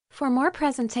For more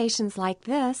presentations like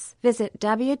this, visit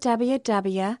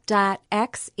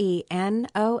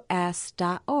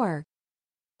www.xenos.org.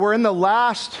 We're in the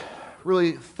last,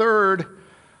 really, third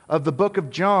of the book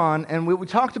of John, and what we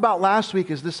talked about last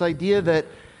week is this idea that,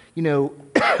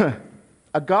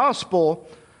 a gospel,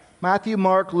 Matthew,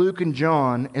 Mark, Luke, and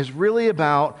John, is really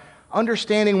about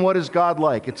understanding what is God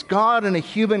like. It's God in a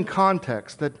human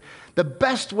context, that the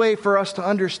best way for us to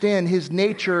understand His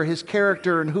nature, His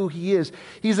character, and who He is.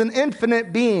 He's an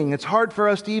infinite being. It's hard for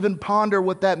us to even ponder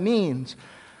what that means.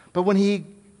 But when He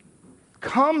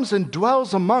comes and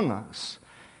dwells among us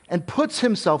and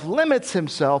limits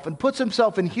Himself, and puts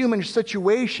Himself in human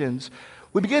situations,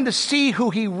 we begin to see who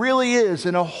He really is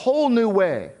in a whole new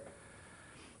way.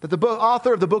 That the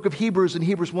author of the book of Hebrews in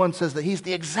Hebrews 1 says that He's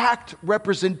the exact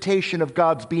representation of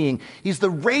God's being. He's the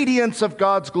radiance of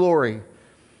God's glory.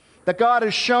 That God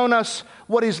has shown us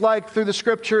what He's like through the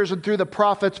Scriptures and through the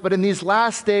prophets, but in these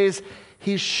last days,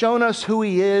 He's shown us who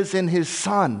He is in His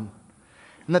Son.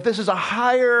 And that this is a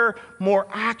higher, more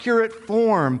accurate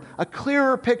form, a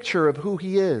clearer picture of who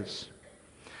He is.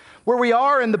 Where we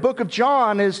are in the book of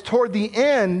John is toward the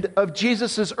end of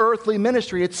Jesus' earthly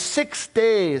ministry. It's 6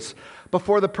 days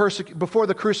before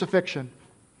the crucifixion.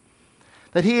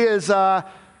 That He has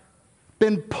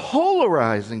been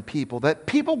polarizing people. That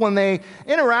people, when they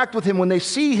interact with Him, when they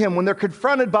see Him, when they're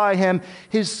confronted by Him,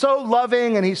 He's so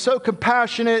loving and He's so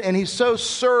compassionate and He's so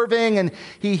serving and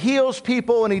He heals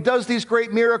people and He does these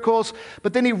great miracles,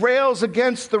 but then He rails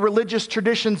against the religious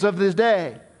traditions of His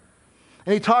day.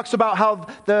 And He talks about how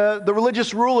the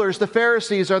religious rulers, the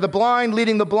Pharisees, are the blind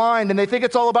leading the blind, and they think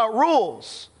it's all about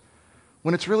rules,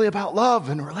 when it's really about love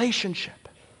and relationship.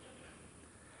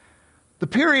 The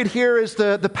period here is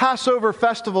the Passover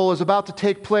festival is about to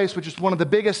take place, which is one of the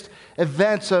biggest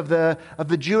events of the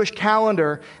Jewish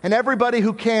calendar. And everybody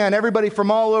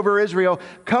from all over Israel,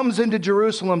 comes into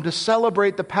Jerusalem to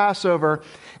celebrate the Passover.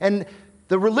 And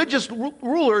the religious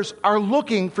rulers are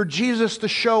looking for Jesus to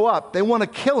show up. They want to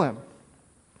kill Him.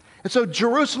 And so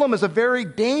Jerusalem is a very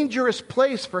dangerous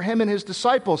place for Him and His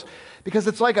disciples, because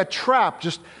it's like a trap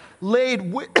just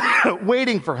laid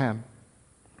waiting for Him.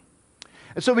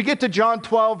 And so we get to John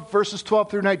 12, verses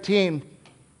 12 through 19,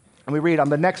 and we read, on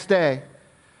the next day,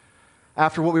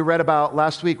 after what we read about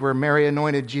last week, where Mary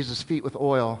anointed Jesus' feet with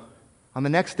oil, on the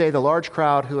next day, the large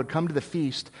crowd who had come to the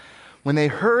feast, when they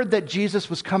heard that Jesus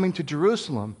was coming to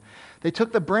Jerusalem, they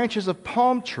took the branches of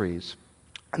palm trees,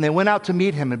 and they went out to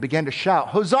meet Him and began to shout,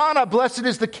 "Hosanna, blessed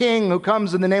is the King who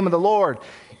comes in the name of the Lord,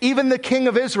 even the King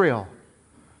of Israel."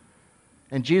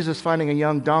 And Jesus, finding a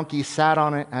young donkey, sat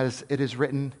on it, as it is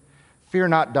written, "Fear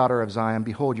not, daughter of Zion,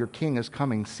 behold, your king is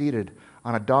coming, seated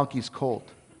on a donkey's colt."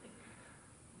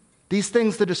 These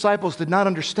things the disciples did not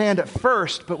understand at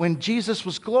first, but when Jesus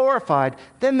was glorified,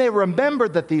 then they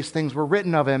remembered that these things were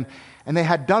written of Him, and they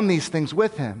had done these things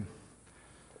with Him.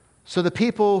 So the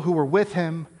people who were with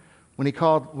Him, when he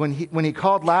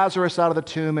called Lazarus out of the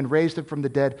tomb and raised him from the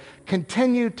dead,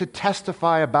 continued to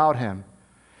testify about Him.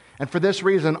 And for this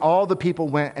reason, all the people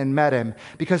went and met Him,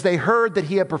 because they heard that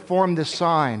He had performed this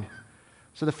sign.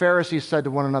 So the Pharisees said to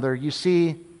one another, "You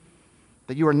see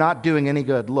that you are not doing any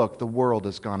good. Look, the world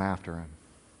has gone after Him."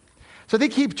 So they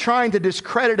keep trying to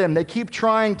discredit Him. They keep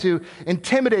trying to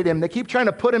intimidate Him. They keep trying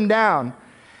to put Him down.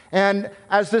 And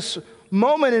as this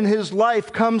moment in His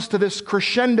life comes to this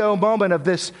crescendo moment of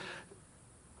this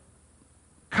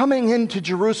coming into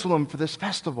Jerusalem for this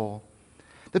festival,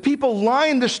 the people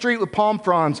line the street with palm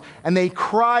fronds, and they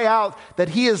cry out that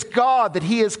He is God, that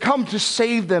He has come to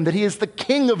save them, that He is the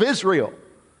King of Israel.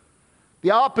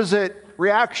 The opposite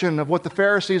reaction of what the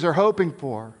Pharisees are hoping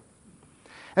for.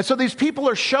 And so these people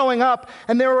are showing up,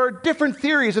 and there are different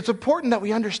theories. It's important that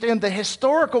we understand the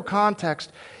historical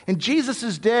context. In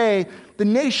Jesus' day, the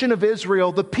nation of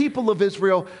Israel, the people of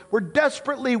Israel, were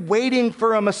desperately waiting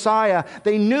for a Messiah.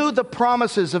 They knew the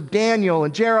promises of Daniel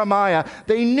and Jeremiah.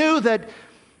 They knew that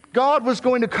God was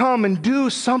going to come and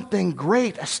do something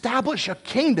great, establish a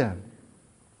kingdom.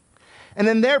 And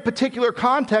in their particular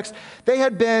context, they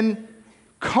had been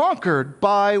conquered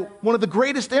by one of the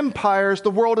greatest empires the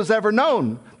world has ever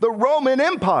known, the Roman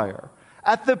Empire,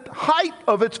 at the height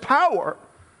of its power.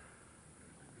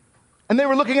 And they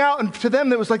were looking out, and to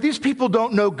them it was like, these people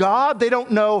don't know God, they don't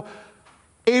know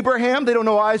Abraham, they don't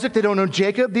know Isaac, they don't know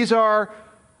Jacob. These are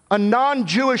a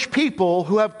non-Jewish people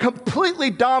who have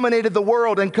completely dominated the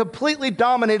world and completely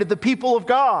dominated the people of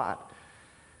God.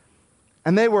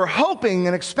 And they were hoping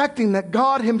and expecting that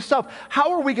God Himself,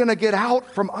 how are we going to get out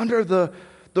from under the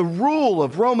rule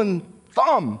of Roman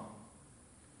thumb?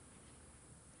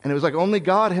 And it was like only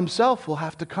God Himself will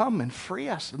have to come and free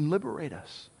us and liberate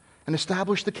us. and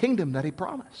establish the kingdom that he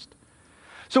promised.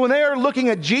 So when they are looking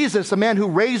at Jesus, a man who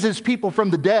raises people from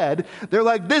the dead, they're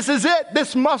like, this is it.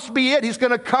 This must be it. He's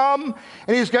going to come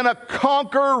and he's going to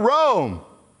conquer Rome.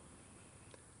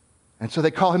 And so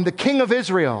they call him the King of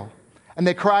Israel, and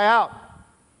they cry out.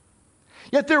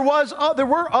 Yet there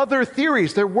were other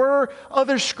theories. There were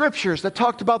other scriptures that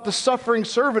talked about the suffering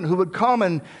servant who would come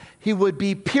and he would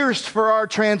be pierced for our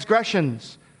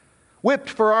transgressions, whipped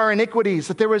for our iniquities.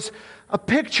 That there was a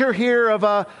picture here of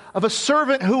a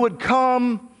servant who would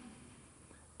come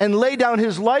and lay down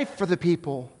his life for the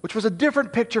people, which was a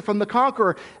different picture from the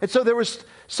conqueror. And so there was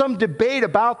some debate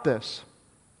about this.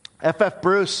 F.F.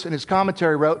 Bruce, in his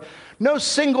commentary, wrote, "No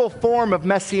single form of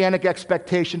messianic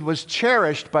expectation was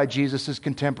cherished by Jesus'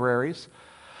 contemporaries,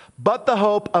 but the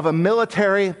hope of a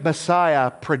military Messiah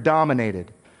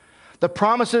predominated. The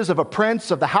promises of a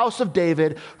prince of the house of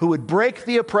David who would break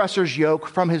the oppressor's yoke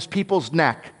from his people's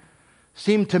neck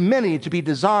seemed to many to be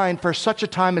designed for such a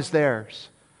time as theirs,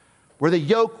 where the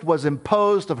yoke was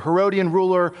imposed of Herodian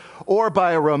ruler or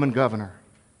by a Roman governor."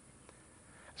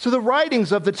 So the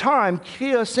writings of the time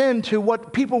key us into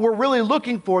what people were really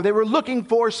looking for. They were looking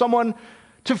for someone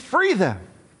to free them.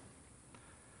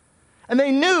 And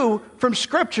they knew from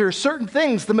Scripture certain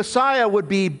things. The Messiah would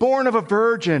be born of a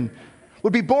virgin,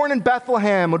 would be born in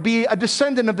Bethlehem, would be a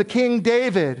descendant of the King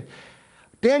David.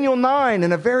 Daniel 9,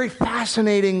 in a very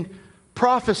fascinating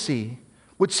prophecy,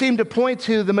 would seem to point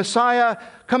to the Messiah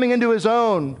coming into his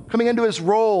own, coming into his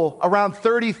role around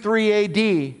 33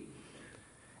 A.D.,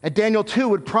 And Daniel 2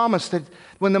 would promise that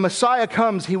when the Messiah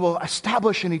comes, he will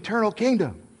establish an eternal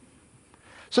kingdom.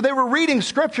 So they were reading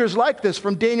scriptures like this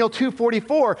from Daniel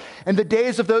 2:44. "In the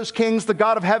days of those kings, the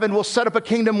God of heaven will set up a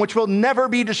kingdom which will never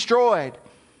be destroyed.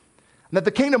 And that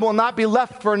the kingdom will not be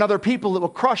left for another people. It will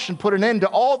crush and put an end to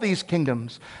all these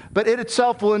kingdoms, but it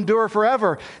itself will endure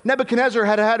forever." Nebuchadnezzar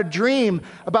had had a dream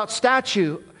about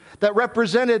statue that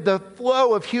represented the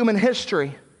flow of human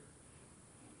history,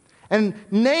 and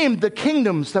named the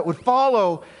kingdoms that would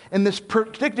follow in this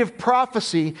predictive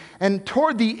prophecy. And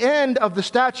toward the end of the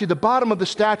statue, the bottom of the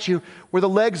statue, were the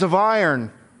legs of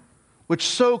iron, which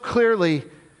so clearly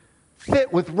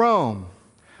fit with Rome.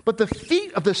 But the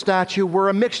feet of the statue were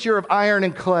a mixture of iron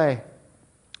and clay.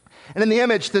 And in the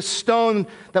image, this stone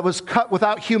that was cut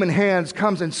without human hands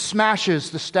comes and smashes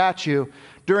the statue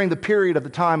during the period of the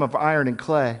time of iron and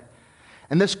clay.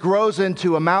 And this grows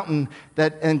into a mountain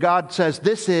and God says,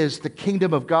 this is the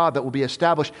kingdom of God that will be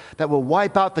established, that will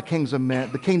wipe out the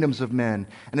kingdoms of men,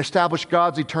 and establish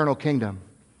God's eternal kingdom.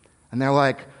 And they're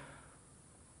like,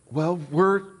 well,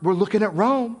 we're looking at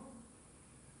Rome.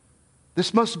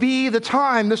 This must be the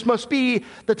time. This must be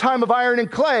the time of iron and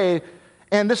clay.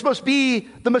 And this must be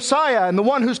the Messiah and the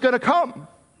one who's going to come.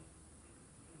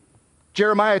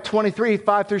 Jeremiah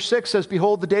 23:5-6 says,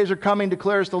 "Behold, the days are coming,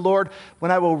 declares the Lord, when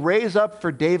I will raise up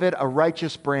for David a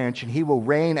righteous branch, and he will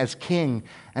reign as king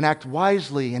and act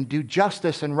wisely and do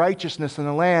justice and righteousness in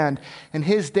the land. In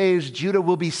his days Judah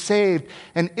will be saved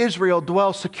and Israel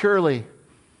dwell securely.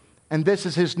 And this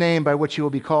is his name by which he will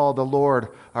be called, the Lord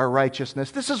our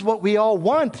righteousness." This is what we all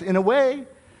want in a way.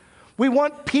 We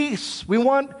want peace. We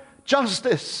want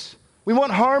justice. We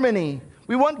want harmony.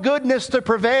 We want goodness to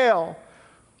prevail.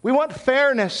 We want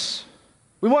fairness.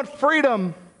 We want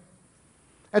freedom.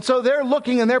 And so they're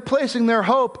looking and they're placing their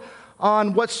hope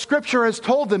on what Scripture has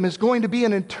told them is going to be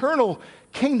an eternal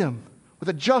kingdom with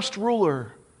a just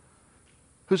ruler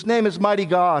whose name is Mighty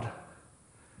God.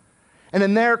 And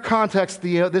in their context,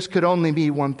 this could only be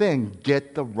one thing: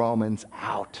 get the Romans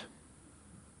out.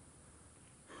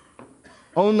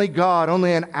 Only God,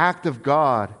 only an act of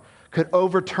God could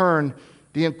overturn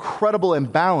the incredible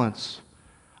imbalance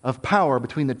of power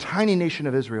between the tiny nation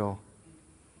of Israel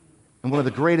and one of the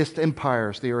greatest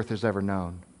empires the earth has ever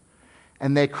known.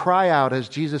 And they cry out as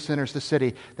Jesus enters the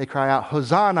city, they cry out,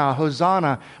 "Hosanna,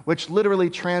 Hosanna," which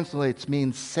literally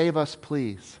means "save us,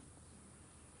 please."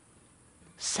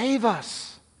 Save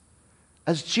us.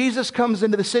 As Jesus comes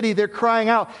into the city, they're crying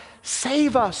out,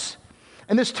 "Save us."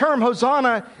 And this term,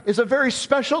 Hosanna, is a very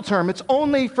special term. It's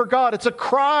only for God. It's a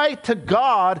cry to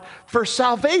God for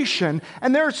salvation.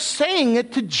 And they're saying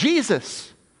it to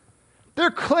Jesus.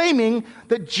 They're claiming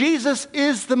that Jesus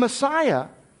is the Messiah.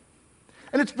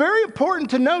 And it's very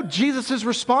important to note Jesus'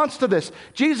 response to this.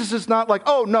 Jesus is not like,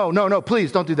 "Oh, no,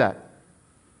 please don't do that.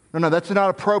 No, that's not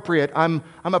appropriate. I'm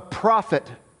a prophet.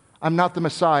 I'm not the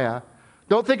Messiah.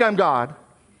 Don't think I'm God."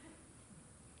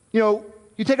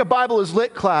 You take a Bible as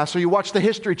lit class or you watch the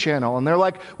History Channel and they're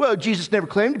like, "Well, Jesus never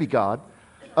claimed to be God."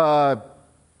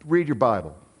 Read your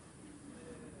Bible.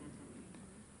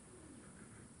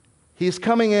 He is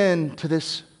coming into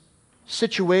this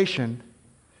situation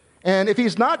And if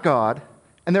he's not God,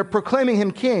 and they're proclaiming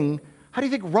him king, how do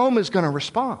you think Rome is going to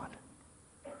respond?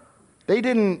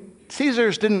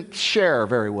 Caesars didn't share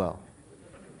very well,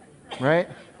 right?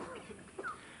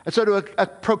 And so to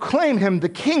proclaim him the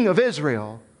king of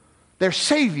Israel, their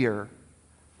savior,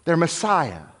 their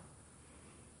Messiah,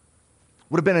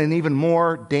 would have been an even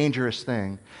more dangerous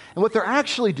thing. And what they're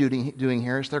actually doing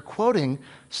here is they're quoting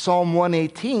Psalm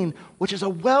 118, which is a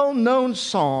well-known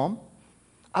psalm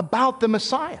about the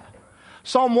Messiah.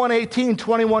 Psalm 118,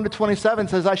 21 to 27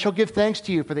 says, I shall give thanks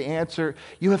to you for the answer.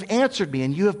 You have answered me,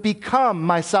 and you have become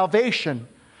my salvation.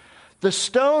 The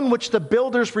stone which the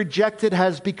builders rejected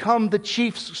has become the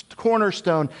chief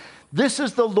cornerstone. This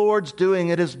is the Lord's doing.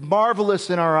 It is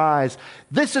marvelous in our eyes.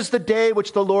 This is the day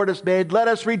which the Lord has made. Let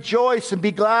us rejoice and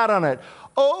be glad on it.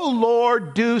 O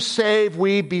Lord, do save,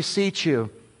 we beseech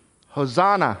you.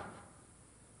 Hosanna.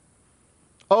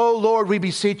 O Lord, we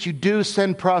beseech you, do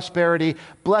send prosperity.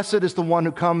 Blessed is the one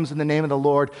who comes in the name of the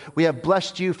Lord. We have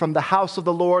blessed you from the house of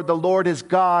the Lord. The Lord is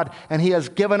God, and he has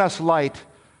given us light.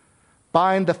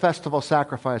 Bind the festival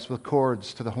sacrifice with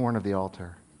cords to the horn of the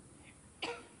altar.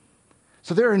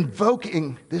 So they're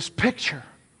invoking this picture.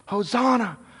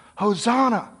 Hosanna,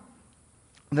 Hosanna.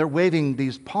 And they're waving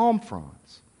these palm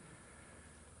fronds,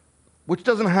 which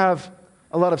doesn't have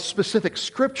a lot of specific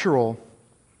scriptural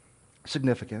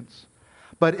significance.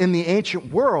 But in the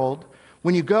ancient world,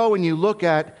 when you go and you look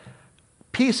at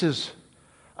pieces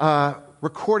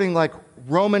recording like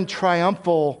Roman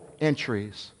triumphal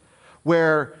entries,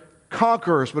 where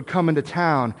conquerors would come into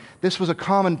town, this was a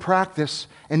common practice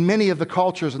in many of the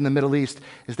cultures in the Middle East,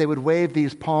 is they would wave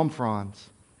these palm fronds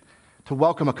to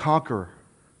welcome a conqueror.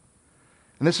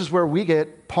 And this is where we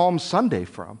get Palm Sunday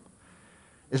from,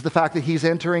 is the fact that he's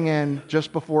entering in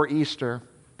just before Easter,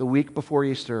 the week before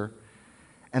Easter,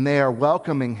 and they are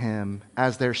welcoming him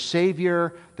as their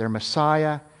Savior, their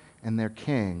Messiah, and their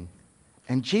King.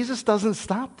 And Jesus doesn't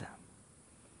stop them.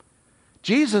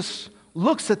 Jesus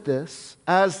looks at this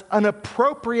as an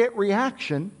appropriate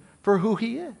reaction for who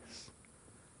he is.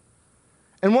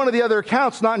 In one of the other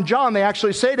accounts, not in John, they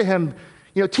actually say to him,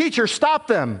 teacher, stop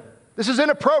them. This is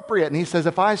inappropriate. And he says,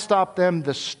 if I stop them,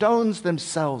 the stones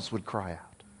themselves would cry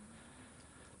out.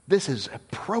 This is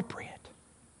appropriate.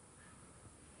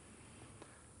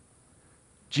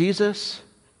 Jesus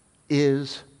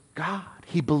is God.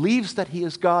 He believes that he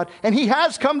is God, and he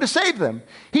has come to save them.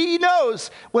 He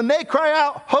knows when they cry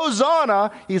out,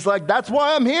 Hosanna, he's like, that's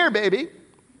why I'm here, baby.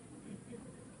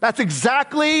 That's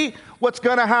exactly what's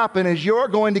going to happen, is you're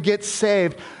going to get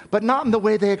saved, but not in the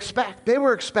way they expect. They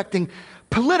were expecting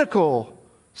political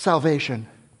salvation,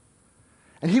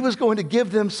 and he was going to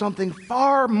give them something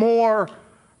far more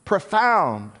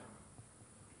profound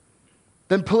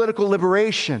than political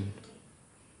liberation.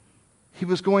 He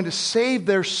was going to save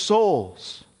their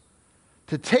souls,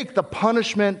 to take the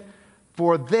punishment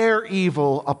for their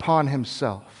evil upon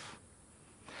himself.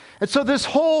 And so this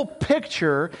whole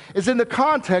picture is in the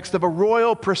context of a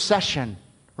royal procession,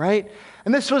 right?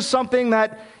 And this was something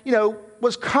that,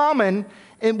 was common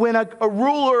when a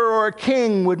ruler or a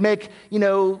king would make,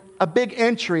 a big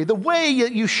entry. The way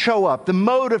you show up, the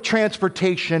mode of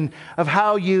transportation of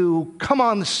how you come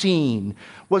on the scene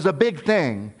was a big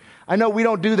thing. I know we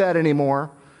don't do that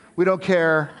anymore. We don't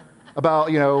care about,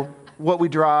 what we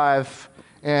drive.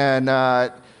 And,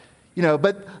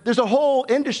 but there's a whole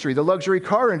industry. The luxury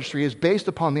car industry is based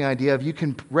upon the idea of you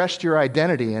can rest your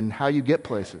identity in how you get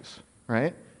places,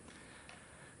 right?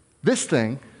 This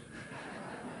thing,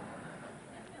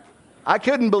 I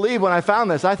couldn't believe when I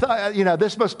found this. I thought,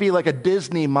 this must be like a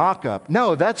Disney mock-up.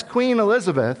 No, that's Queen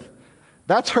Elizabeth.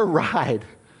 That's her ride.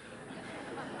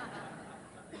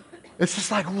 It's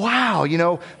just like, wow,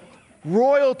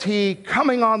 royalty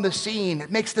coming on the scene.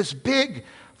 It makes this big,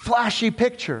 flashy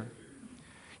picture.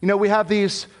 We have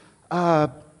these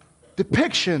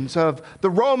depictions of the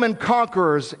Roman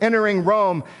conquerors entering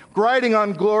Rome, riding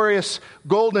on glorious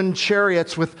golden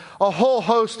chariots with a whole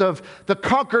host of the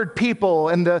conquered people,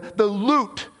 and the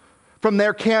loot from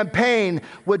their campaign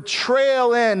would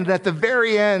trail in, and at the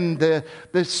very end, the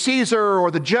Caesar or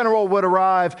the general would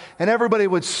arrive, and everybody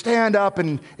would stand up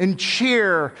and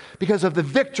cheer because of the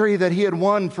victory that he had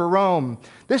won for Rome.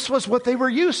 This was what they were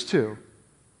used to.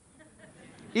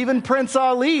 Even Prince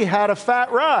Ali had a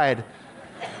fat ride.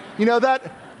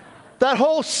 That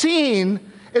whole scene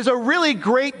is a really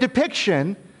great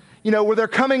depiction, where they're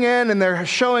coming in and they're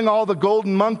showing all the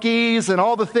golden monkeys and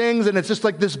all the things, and it's just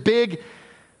like this big.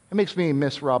 It makes me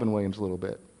miss Robin Williams a little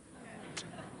bit.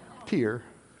 Tear.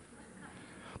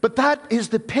 But that is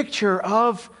the picture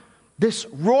of this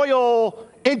royal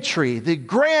entry, the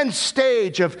grand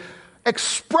stage of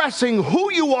expressing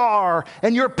who you are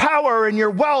and your power and your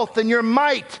wealth and your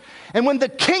might. And when the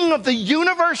King of the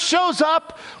universe shows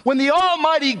up, when the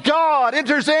Almighty God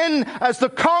enters in as the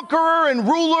conqueror and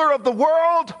ruler of the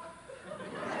world,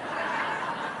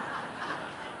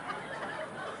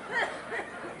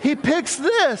 he picks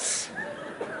this.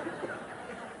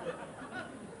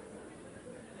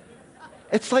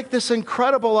 It's like this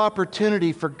incredible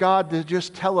opportunity for God to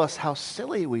just tell us how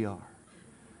silly we are,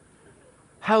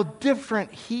 how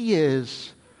different He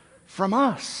is from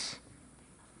us,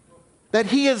 that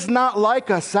He is not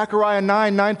like us. Zechariah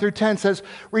 9:9-10 says,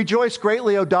 "Rejoice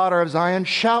greatly, O daughter of Zion.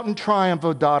 Shout in triumph,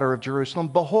 O daughter of Jerusalem.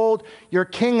 Behold, your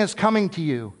king is coming to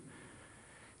you.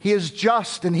 He is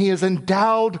just and He is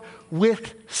endowed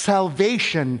with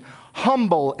salvation,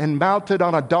 humble and mounted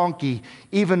on a donkey,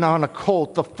 even on a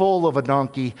colt, the foal of a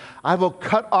donkey. I will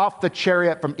cut off the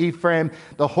chariot from Ephraim,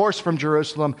 the horse from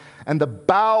Jerusalem, and the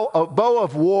bow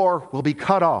of war will be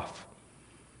cut off.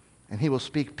 And He will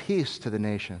speak peace to the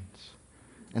nations.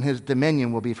 And His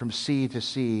dominion will be from sea to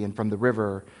sea and from the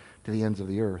river to the ends of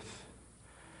the earth."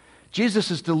 Jesus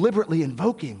is deliberately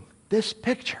invoking this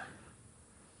picture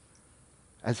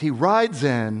as He rides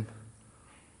in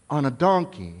on a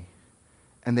donkey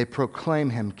and they proclaim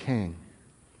Him King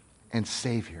and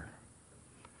Savior.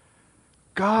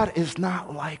 God is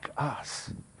not like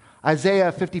us.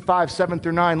 Isaiah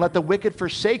 55:7-9, "Let the wicked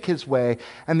forsake his way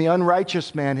and the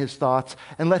unrighteous man his thoughts,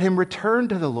 and let him return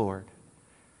to the Lord.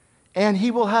 And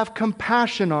He will have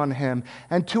compassion on him,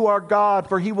 and to our God,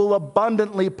 for He will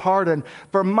abundantly pardon.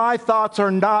 For my thoughts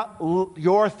are not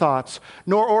your thoughts,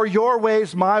 nor are your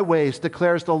ways my ways,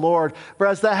 declares the Lord. For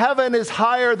as the heaven is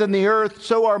higher than the earth,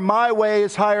 so are my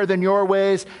ways higher than your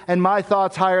ways, and my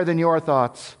thoughts higher than your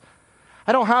thoughts."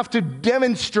 I don't have to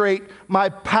demonstrate my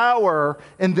power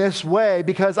in this way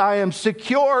because I am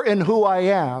secure in who I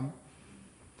am,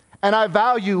 and I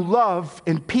value love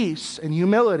and peace and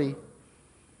humility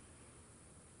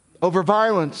over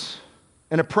violence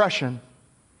and oppression.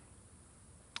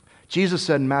 Jesus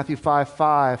said in Matthew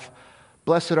 5:5,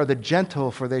 "Blessed are the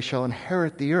gentle, for they shall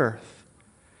inherit the earth."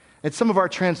 And some of our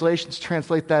translations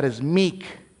translate that as meek,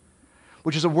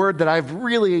 which is a word that I've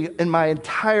really, in my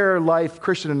entire life,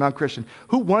 Christian and non-Christian,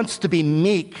 who wants to be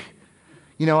meek?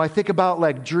 You know, I think about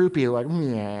like droopy, like,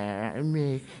 yeah,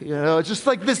 meek. You know, it's just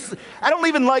like this. I don't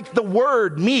even like the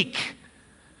word meek.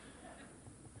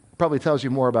 Probably tells you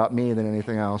more about me than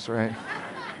anything else, right?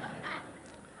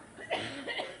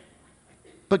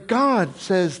 But God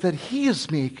says that He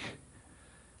is meek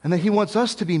and that He wants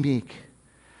us to be meek.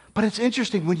 But it's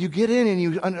interesting when you get in and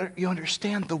you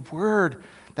understand the word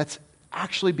that's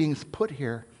actually being put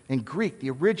here in Greek,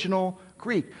 the original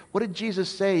Greek. What did Jesus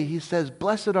say? He says,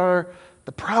 "Blessed are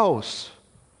the praus,"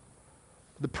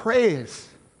 the praise.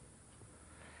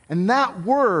 And that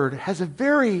word has a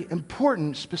very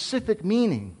important, specific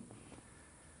meaning.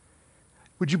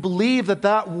 Would you believe that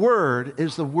that word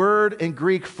is the word in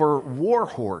Greek for war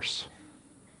horse?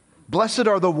 Blessed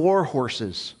are the war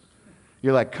horses.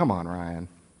 You're like, come on, Ryan.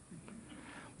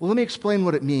 Well, let me explain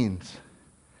what it means.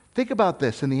 Think about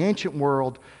this. In the ancient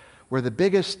world, where the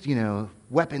biggest,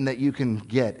 weapon that you can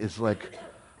get is like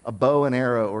a bow and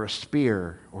arrow or a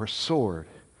spear or a sword,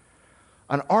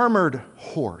 an armored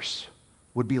horse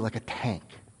would be like a tank,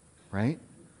 right?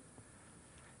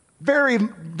 Very,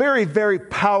 very, very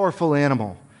powerful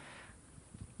animal.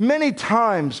 Many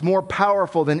times more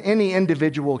powerful than any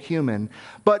individual human.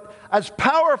 But as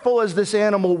powerful as this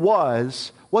animal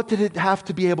was, what did it have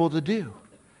to be able to do?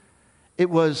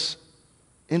 It was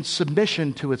in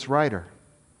submission to its rider.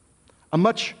 A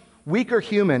much weaker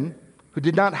human who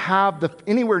did not have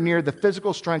anywhere near the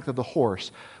physical strength of the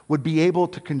horse would be able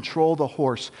to control the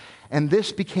horse. And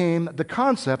this became the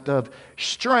concept of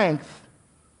strength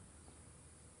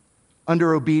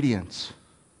under obedience.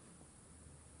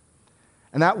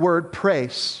 And that word,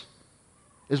 praise,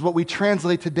 is what we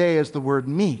translate today as the word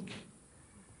meek.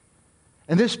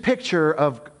 And this picture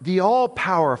of the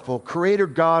all-powerful creator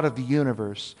God of the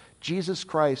universe, Jesus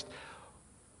Christ,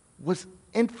 was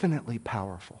infinitely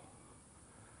powerful,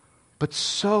 but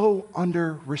so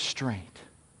under restraint,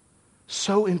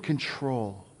 so in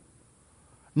control,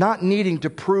 not needing to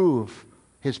prove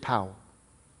His power.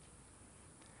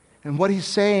 And what He's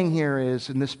saying here is,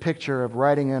 in this picture of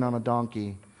riding in on a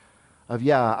donkey, of,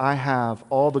 yeah, I have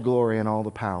all the glory and all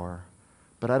the power,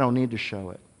 but I don't need to show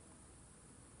it.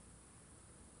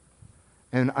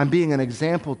 And I'm being an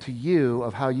example to you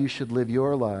of how you should live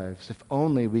your lives, if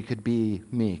only we could be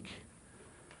meek.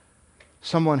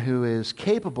 Someone who is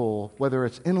capable, whether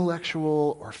it's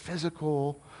intellectual or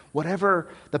physical, whatever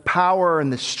the power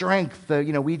and the strength,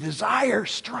 we desire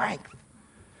strength.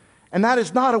 And that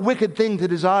is not a wicked thing to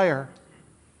desire.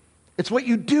 It's what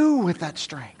you do with that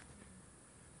strength.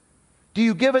 Do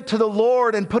you give it to the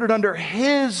Lord and put it under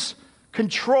His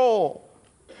control?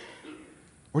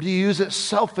 Or do you use it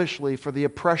selfishly for the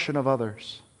oppression of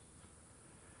others?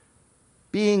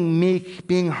 Being meek,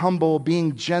 being humble,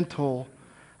 being gentle,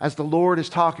 as the Lord is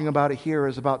talking about it here,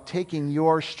 is about taking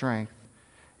your strength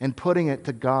and putting it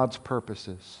to God's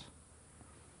purposes.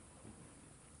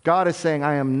 God is saying,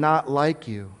 I am not like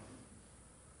you.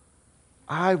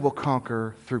 I will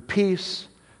conquer through peace,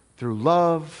 through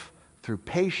love, through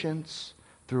patience,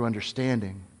 through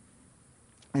understanding.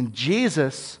 And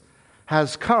Jesus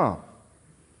has come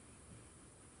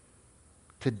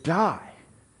to die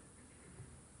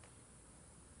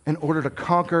in order to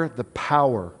conquer the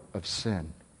power of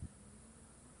sin.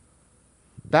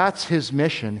 That's His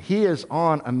mission. He is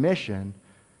on a mission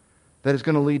that is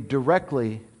going to lead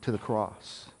directly to the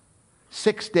cross.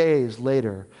 6 days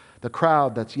later, the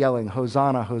crowd that's yelling,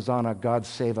 Hosanna, Hosanna, God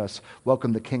save us,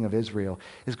 welcome the King of Israel,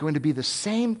 is going to be the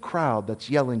same crowd that's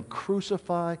yelling,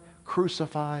 crucify,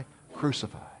 crucify,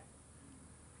 crucify.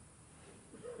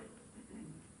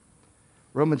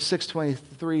 Romans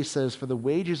 6:23 says, for the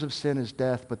wages of sin is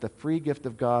death, but the free gift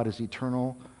of God is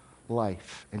eternal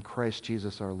life in Christ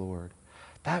Jesus our Lord.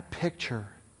 That picture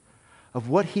of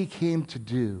what He came to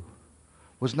do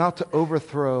was not to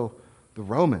overthrow the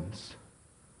Romans.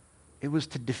 It was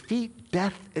to defeat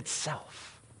death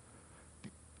itself,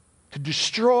 to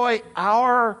destroy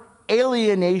our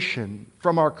alienation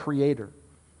from our Creator.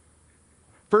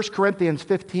 1 Corinthians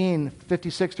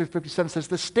 15:56-57 says,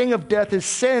 the sting of death is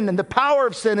sin, and the power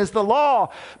of sin is the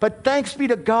law. But thanks be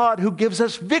to God who gives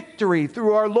us victory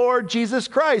through our Lord Jesus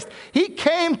Christ. He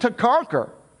came to conquer.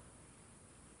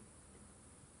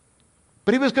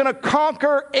 But He was going to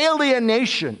conquer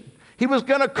alienation. He was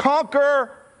going to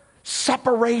conquer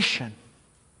separation.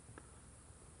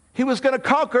 He was going to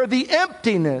conquer the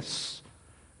emptiness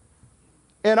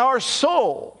in our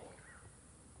soul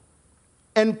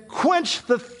and quench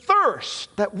the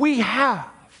thirst that we have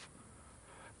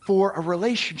for a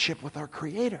relationship with our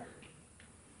Creator.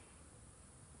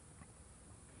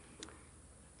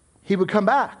 He would come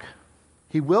back.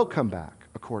 He will come back,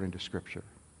 according to Scripture.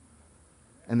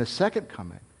 And the second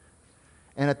coming.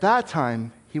 And at that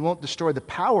time, He won't destroy the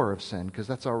power of sin, because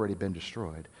that's already been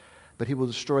destroyed. But He will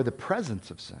destroy the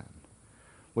presence of sin,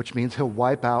 which means He'll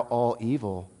wipe out all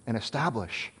evil and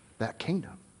establish that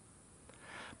kingdom.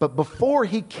 But before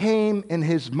He came in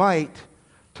His might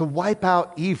to wipe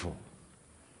out evil,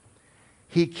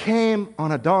 He came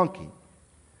on a donkey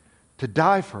to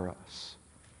die for us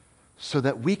so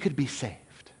that we could be saved.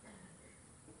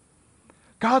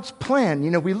 God's plan,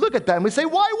 we look at that and we say,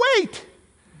 why wait?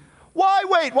 Why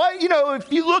wait? Why,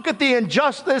 if you look at the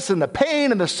injustice and the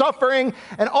pain and the suffering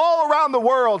and all around the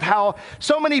world, how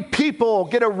so many people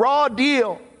get a raw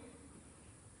deal.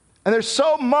 And there's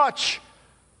so much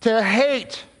to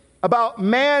hate about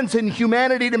man's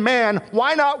inhumanity to man.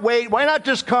 Why not wait? Why not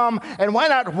just come? And why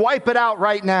not wipe it out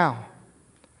right now?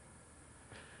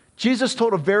 Jesus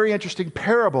told a very interesting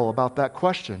parable about that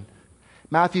question.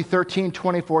 Matthew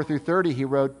 13:24-30, He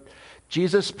wrote,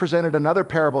 Jesus presented another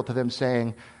parable to them,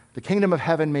 saying, the kingdom of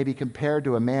heaven may be compared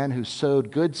to a man who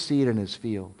sowed good seed in his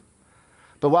field.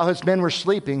 But while his men were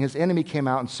sleeping, his enemy came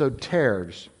out and sowed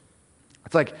tares.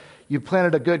 It's like you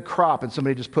planted a good crop and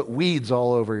somebody just put weeds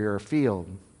all over your field.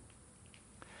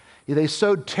 They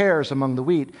sowed tares among the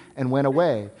wheat and went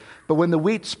away. But when the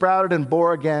wheat sprouted and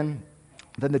bore again,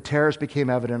 then the tares became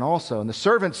evident also. And the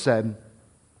servants said,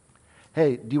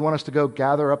 hey, do you want us to go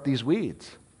gather up these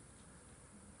weeds?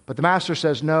 But the master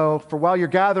says, no, for while you're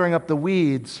gathering up the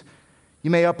weeds,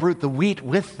 you may uproot the wheat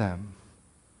with them.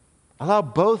 Allow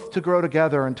both to grow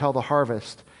together until the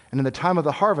harvest. And in the time of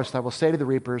the harvest, I will say to the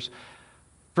reapers,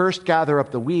 first gather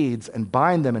up the weeds and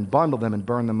bind them and bundle them and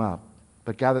burn them up.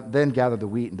 But then gather the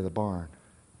wheat into the barn.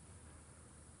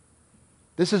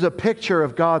 This is a picture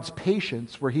of God's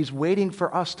patience where He's waiting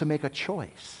for us to make a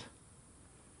choice.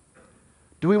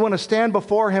 Do we want to stand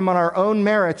before Him on our own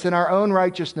merits and our own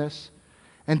righteousness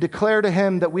and declare to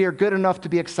Him that we are good enough to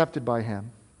be accepted by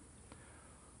Him?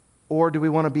 Or do we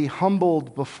want to be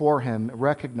humbled before Him,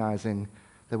 recognizing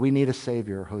that we need a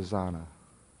Savior, Hosanna?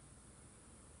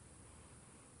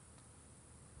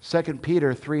 2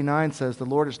 Peter 3:9 says, the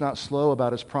Lord is not slow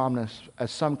about His promise, as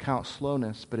some count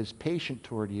slowness, but is patient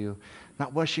toward you,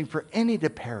 not wishing for any to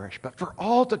perish, but for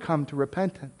all to come to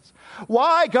repentance.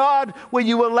 Why, God, will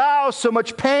you allow so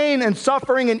much pain and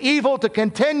suffering and evil to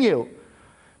continue?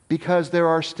 Because there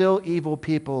are still evil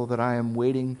people that I am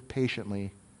waiting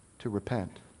patiently to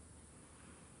repent.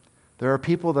 There are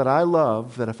people that I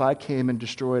love that if I came and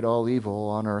destroyed all evil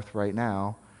on earth right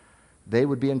now, they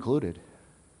would be included.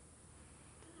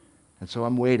 And so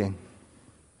I'm waiting.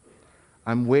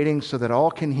 I'm waiting so that all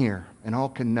can hear and all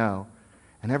can know,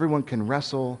 and everyone can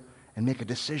wrestle and make a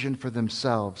decision for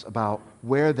themselves about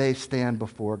where they stand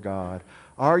before God.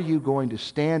 Are you going to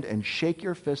stand and shake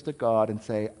your fist at God and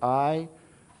say, I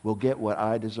will get what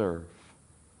I deserve?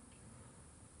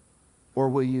 Or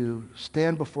will you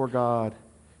stand before God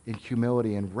in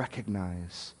humility and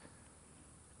recognize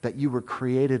that you were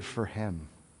created for Him?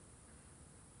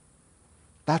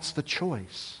 That's the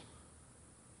choice.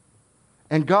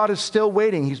 And God is still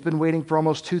waiting. He's been waiting for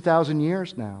almost 2,000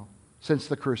 years now since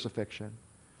the crucifixion.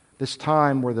 This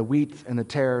time where the wheat and the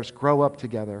tares grow up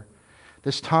together.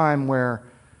 This time where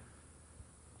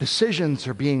decisions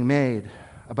are being made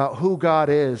about who God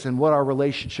is and what our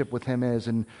relationship with Him is.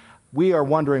 And we are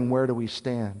wondering, where do we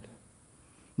stand?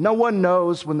 No one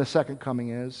knows when the second coming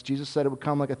is. Jesus said it would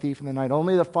come like a thief in the night.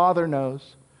 Only the Father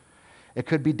knows. It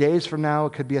could be days from now.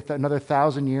 It could be another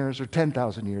 1,000 years or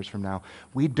 10,000 years from now.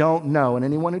 We don't know. And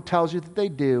anyone who tells you that they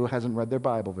do hasn't read their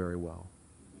Bible very well.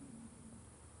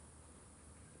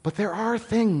 But there are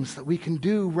things that we can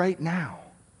do right now.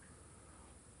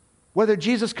 Whether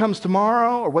Jesus comes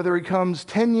tomorrow or whether He comes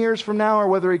 10 years from now or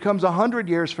whether He comes 100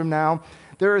 years from now,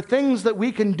 there are things that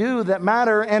we can do that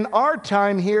matter, and our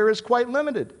time here is quite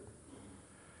limited.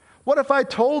 What if I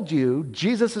told you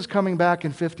Jesus is coming back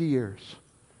in 50 years?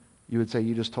 You would say,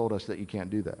 you just told us that you can't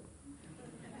do that.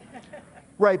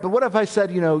 Right, but what if I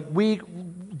said,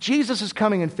 Jesus is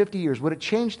coming in 50 years. Would it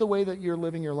change the way that you're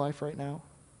living your life right now?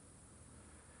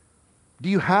 Do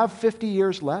you have 50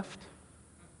 years left?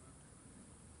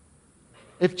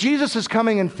 If Jesus is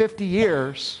coming in 50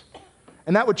 years,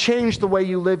 and that would change the way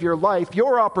you live your life,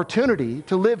 your opportunity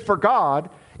to live for God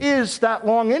is that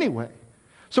long anyway.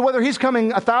 So whether He's coming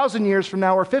 1,000 years from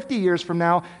now or 50 years from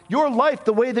now, your life,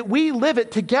 the way that we live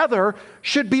it together,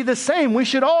 should be the same. We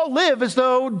should all live as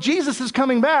though Jesus is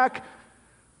coming back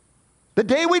the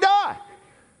day we die.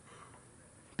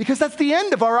 Because that's the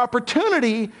end of our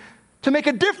opportunity to make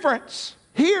a difference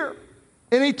here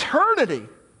in eternity.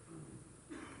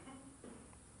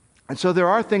 And so there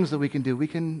are things that we can do. We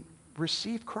can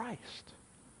receive Christ.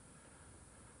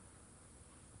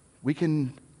 We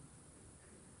can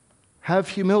have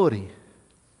humility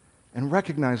and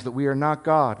recognize that we are not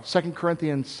God. 2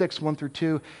 Corinthians 6, 1 through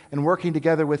 2, and working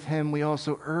together with Him, we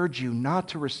also urge you not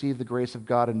to receive the grace of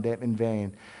God in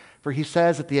vain. For He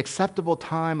says, at the acceptable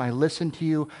time I listened to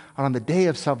you, and on the day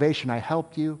of salvation I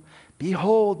helped you.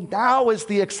 Behold, now is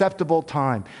the acceptable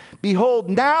time. Behold,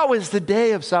 now is the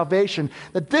day of salvation.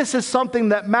 That this is something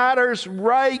that matters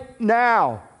right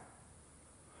now.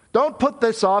 Don't put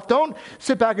this off. Don't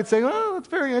sit back and say, oh, that's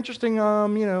very interesting.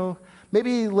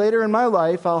 Maybe later in my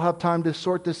life I'll have time to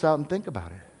sort this out and think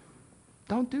about it.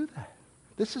 Don't do that.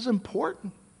 This is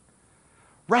important.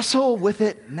 Wrestle with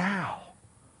it now.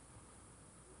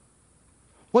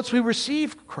 Once we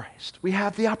receive Christ, we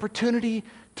have the opportunity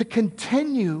to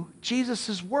continue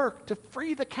Jesus' work to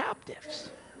free the captives,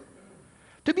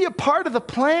 to be a part of the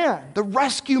plan, the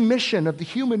rescue mission of the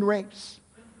human race,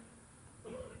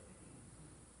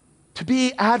 to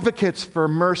be advocates for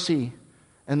mercy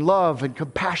and love and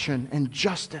compassion and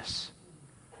justice,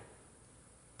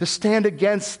 to stand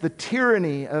against the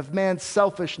tyranny of man's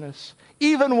selfishness,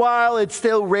 even while it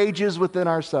still rages within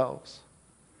ourselves.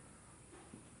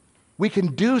 We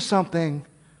can do something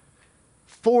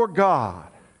for God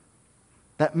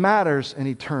that matters in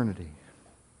eternity.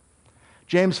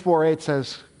 James 4:8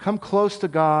 says, come close to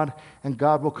God, and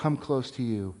God will come close to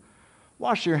you.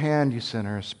 Wash your hand, you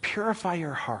sinners. Purify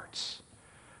your hearts,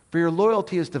 for your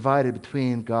loyalty is divided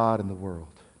between God and the world.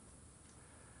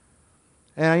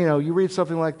 And, you read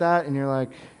something like that, and you're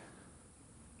like,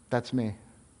 that's me.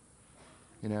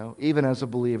 Even as a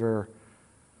believer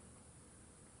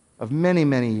of many,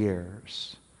 many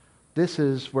years, this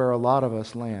is where a lot of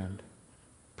us land.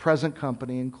 Present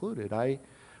company included.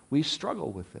 We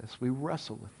struggle with this. We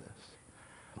wrestle with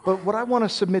this. But what I want to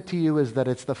submit to you is that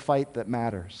it's the fight that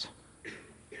matters.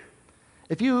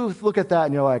 If you look at that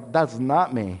and you're like, that's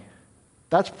not me,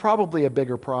 that's probably a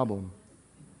bigger problem.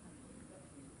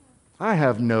 I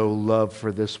have no love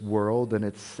for this world and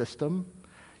its system.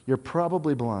 You're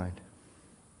probably blind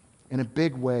in a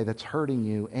big way that's hurting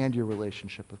you and your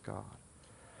relationship with God.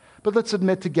 But let's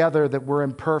admit together that we're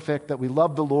imperfect, that we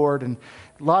love the Lord, and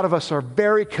a lot of us are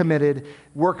very committed,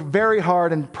 work very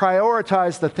hard, and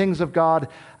prioritize the things of God,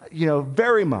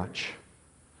 very much.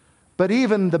 But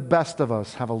even the best of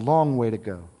us have a long way to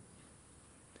go.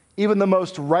 Even the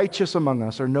most righteous among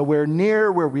us are nowhere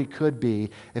near where we could be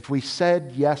if we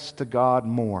said yes to God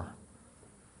more.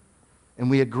 And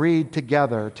we agreed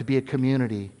together to be a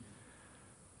community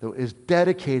that is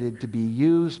dedicated to be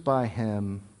used by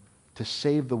him to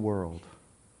save the world.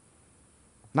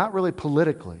 Not really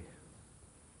politically,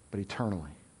 but eternally.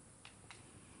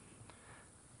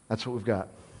 That's what we've got.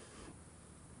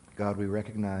 God, we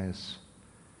recognize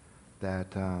that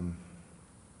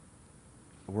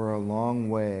we're a long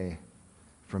way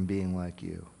from being like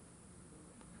you.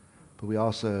 But we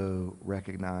also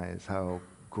recognize how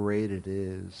great it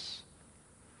is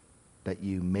that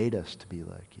you made us to be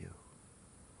like you.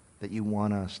 That you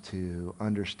want us to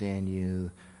understand you,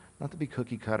 not to be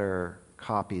cookie-cutter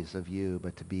copies of you,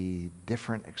 but to be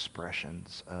different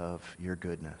expressions of your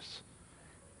goodness.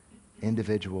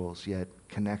 Individuals, yet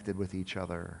connected with each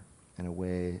other in a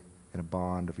way, in a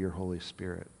bond of your Holy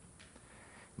Spirit.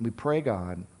 And we pray,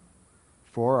 God,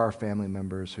 for our family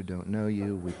members who don't know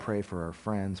you. We pray for our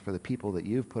friends, for the people that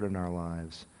you've put in our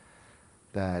lives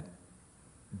that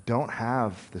don't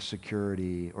have the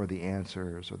security or the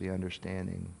answers or the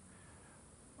understanding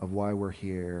of why we're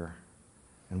here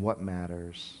and what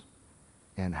matters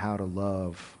and how to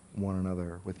love one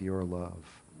another with your love.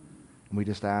 And we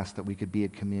just ask that we could be a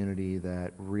community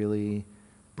that really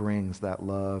brings that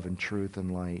love and truth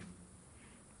and light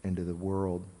into the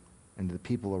world, into the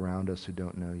people around us who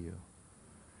don't know you.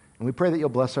 And we pray that you'll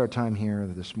bless our time here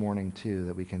this morning too,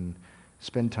 that we can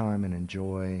spend time and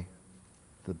enjoy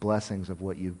the blessings of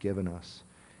what you've given us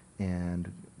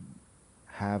and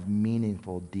have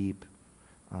meaningful, deep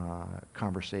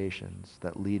conversations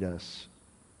that lead us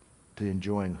to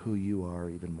enjoying who you are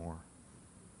even more.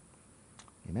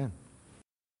 Amen.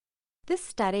 This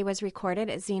study was recorded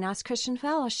at Xenos Christian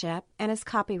Fellowship and is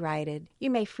copyrighted. You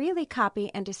may freely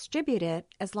copy and distribute it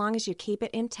as long as you keep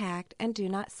it intact and do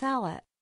not sell it.